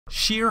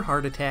Sheer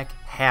Heart Attack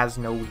has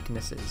no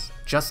weaknesses,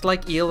 just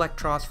like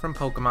Electros from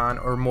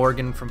Pokemon or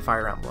Morgan from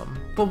Fire Emblem.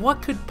 But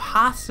what could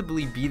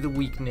possibly be the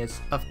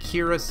weakness of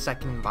Kira's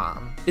second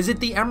bomb? Is it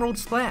the Emerald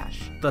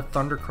Splash, the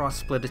Thundercross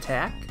split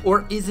attack,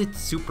 or is it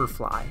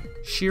Superfly?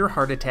 Sheer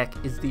Heart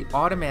Attack is the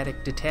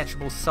automatic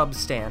detachable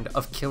sub-stand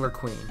of Killer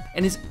Queen,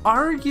 and is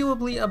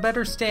arguably a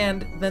better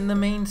stand than the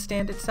main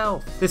stand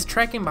itself. This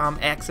tracking bomb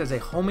acts as a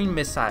homing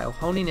missile,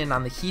 honing in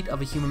on the heat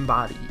of a human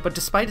body, but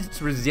despite its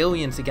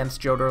resilience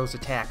against Jotaro's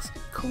attacks,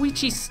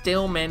 Koichi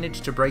still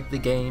managed to break the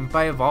game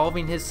by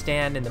evolving his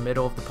stand in the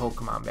middle of the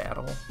Pokemon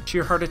battle.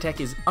 Sheer Heart Attack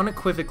is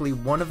unequivocally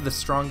one of the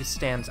strongest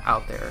stands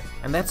out there,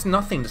 and that's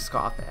nothing to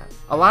scoff at.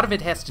 A lot of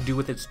it has to do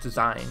with its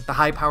design. The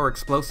high power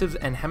explosives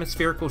and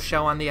hemispherical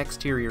shell on the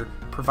exterior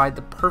provide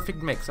the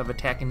perfect mix of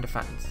attack and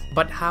defense.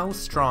 But how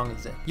strong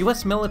is it?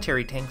 US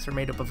military tanks are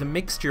made up of a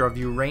mixture of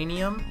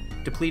uranium,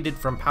 depleted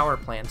from power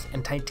plants,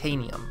 and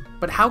titanium.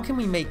 But how can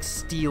we make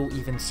steel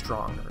even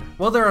stronger?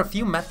 Well, there are a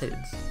few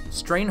methods.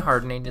 Strain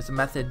hardening is a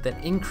method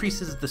that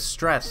increases the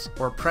stress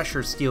or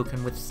pressure steel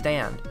can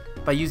withstand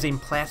by using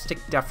plastic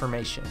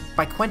deformation.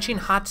 By quenching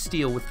hot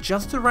steel with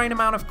just the right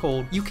amount of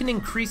cold, you can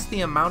increase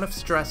the amount of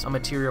stress a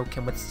material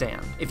can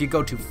withstand. If you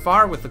go too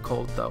far with the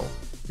cold, though,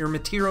 your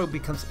material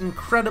becomes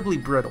incredibly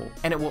brittle,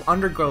 and it will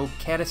undergo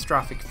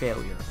catastrophic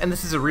failure. And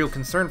this is a real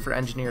concern for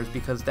engineers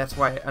because that's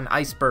why an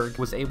iceberg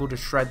was able to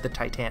shred the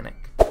Titanic.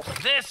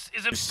 This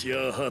is a...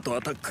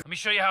 Let me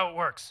show you how it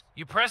works.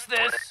 You press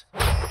this.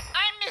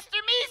 I'm Mr.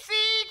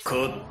 Meeseeks!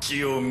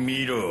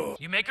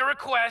 You make a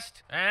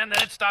request, and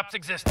then it stops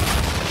existing.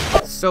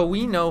 So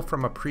we know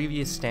from a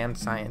previous stand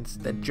science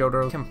that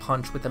Jotaro can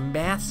punch with a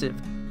massive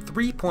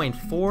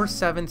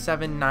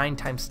 3.4779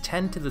 times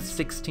 10 to the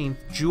 16th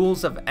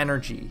joules of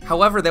energy.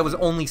 However, that was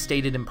only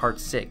stated in part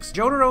 6.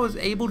 Jotaro is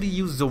able to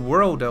use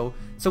Zoroardo,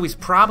 so he's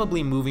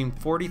probably moving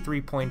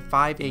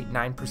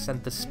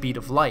 43.589% the speed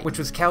of light, which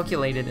was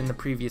calculated in the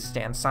previous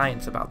stand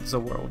science about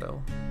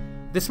Zoroardo.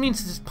 This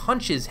means his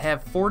punches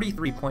have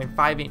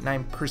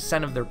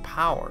 43.589% of their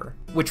power,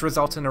 which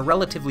results in a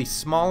relatively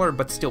smaller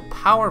but still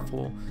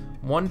powerful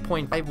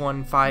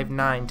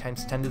 1.5159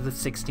 times 10 to the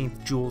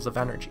 16th joules of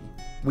energy.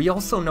 We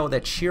also know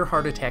that Sheer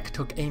Heart Attack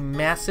took a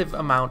massive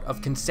amount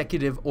of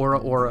consecutive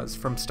Auras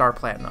from Star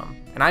Platinum,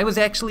 and I was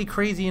actually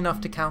crazy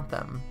enough to count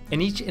them. In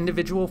each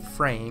individual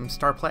frame,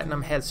 Star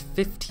Platinum has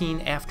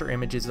 15 after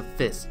images of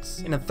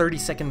fists. In a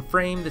 30-second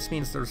frame, this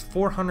means there's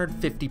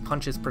 450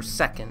 punches per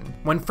second.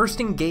 When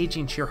first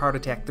engaging Sheer Heart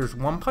Attack, there's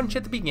one punch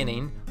at the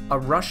beginning, a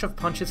rush of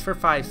punches for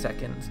 5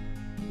 seconds,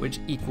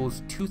 which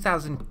equals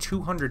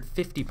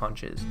 2,250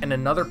 punches, and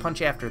another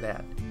punch after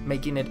that,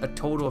 making it a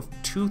total of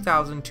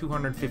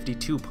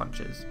 2,252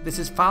 punches. This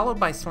is followed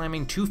by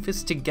slamming 2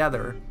 fists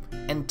together,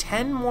 and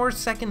 10 more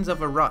seconds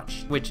of a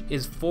rush, which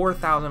is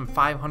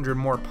 4,500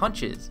 more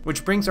punches,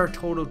 which brings our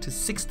total to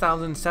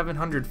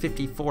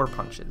 6,754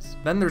 punches.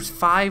 Then there's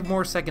 5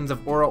 more seconds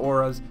of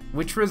Auras,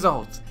 which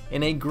results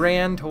in a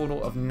grand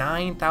total of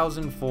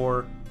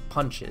 9,004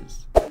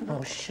 punches.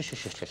 Oh, shush.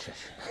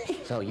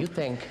 So you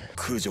think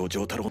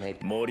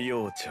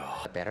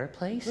a better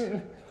place?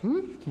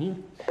 Look at me.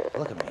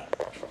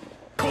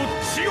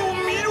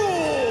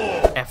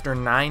 After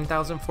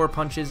 9,004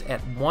 punches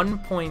at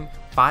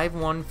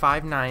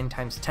 1.5159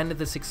 times 10 to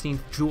the 16th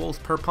joules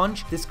per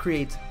punch, this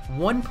creates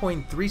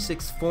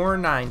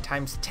 1.3649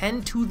 times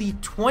 10 to the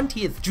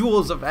 20th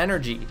joules of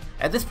energy.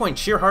 At this point,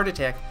 Sheer Heart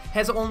Attack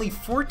has only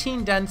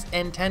 14 dents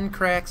and 10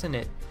 cracks in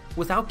it,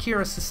 without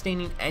Kira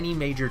sustaining any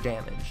major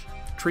damage.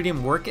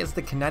 Treating work as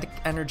the kinetic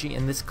energy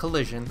in this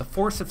collision, the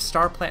force of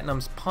Star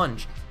Platinum's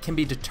punch can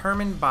be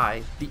determined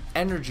by the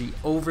energy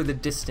over the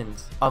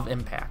distance of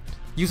impact.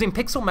 Using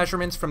pixel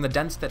measurements from the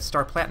dents that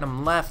Star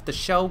Platinum left, the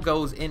shell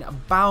goes in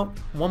about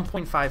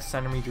 1.5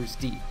 centimeters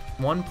deep,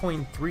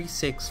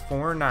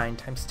 1.3649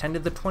 times 10 to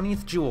the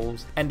 20th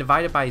joules, and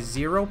divided by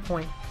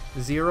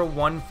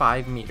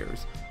 0.015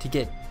 meters to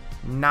get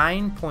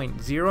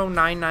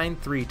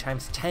 9.0993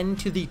 times 10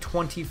 to the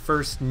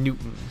 21st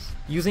newtons.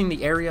 Using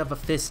the area of a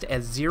fist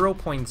as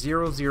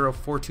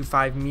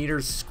 0.00425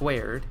 meters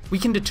squared, we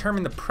can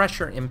determine the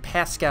pressure in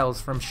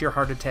pascals from Sheer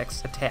Heart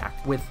Attack's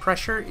attack, with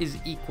pressure is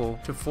equal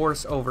to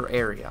force over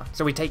area.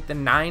 So we take the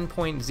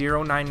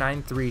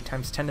 9.0993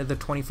 times 10 to the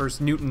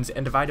 21st newtons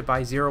and divide it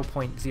by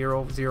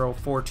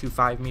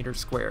 0.00425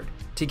 meters squared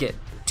to get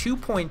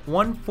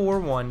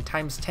 2.141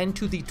 times 10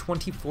 to the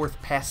 24th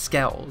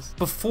pascals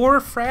before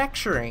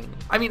fracturing.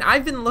 I mean,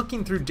 I've been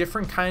looking through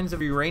different kinds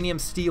of uranium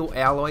steel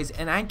alloys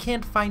and I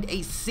can't find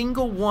a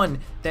single one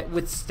that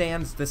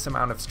withstands this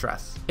amount of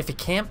stress. If it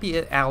can't be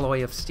an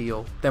alloy of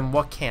steel, then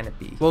what can it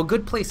be? Well, a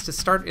good place to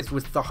start is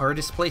with the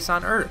hardest place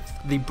on Earth,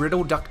 the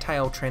brittle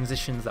ductile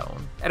transition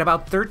zone. At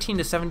about 13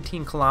 to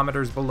 17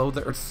 kilometers below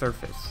the Earth's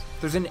surface,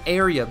 there's an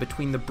area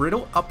between the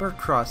brittle upper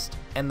crust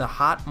and the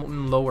hot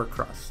molten lower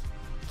crust.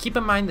 Keep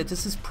in mind that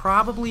this is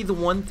probably the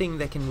one thing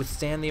that can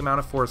withstand the amount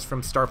of force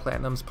from Star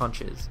Platinum's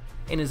punches,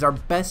 and is our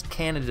best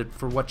candidate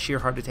for what sheer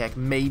heart attack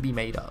may be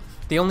made of.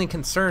 The only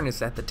concern is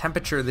that the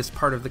temperature this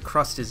part of the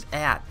crust is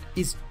at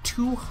is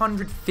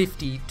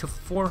 250 to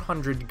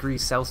 400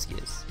 degrees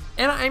Celsius.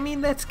 And I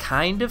mean, that's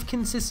kind of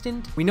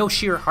consistent. We know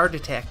sheer heart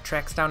attack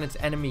tracks down its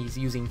enemies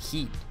using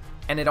heat,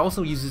 and it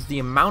also uses the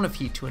amount of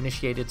heat to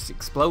initiate its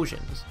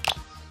explosions.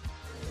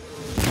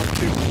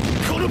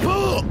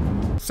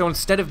 So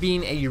instead of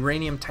being a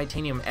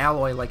uranium-titanium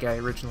alloy like I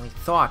originally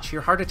thought,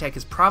 sheer heart attack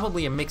is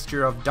probably a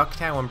mixture of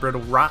ductile and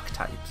brittle rock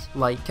types,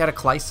 like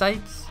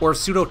cataclysites or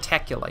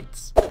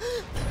pseudotaculites.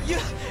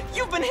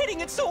 You've been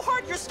hitting it so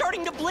hard you're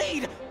starting to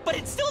bleed, but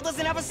it still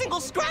doesn't have a single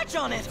scratch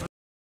on it!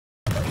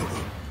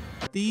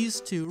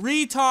 These two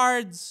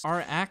retards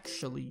are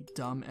actually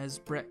dumb as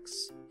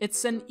bricks.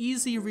 It's an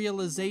easy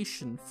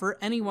realization for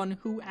anyone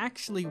who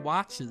actually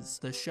watches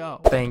the show.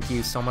 Thank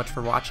you so much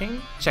for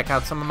watching. Check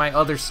out some of my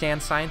other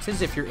Stand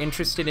Sciences if you're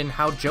interested in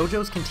how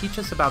JoJo's can teach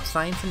us about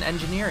science and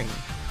engineering.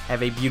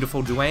 Have a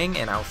beautiful Duang,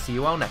 and I'll see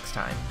you all next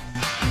time.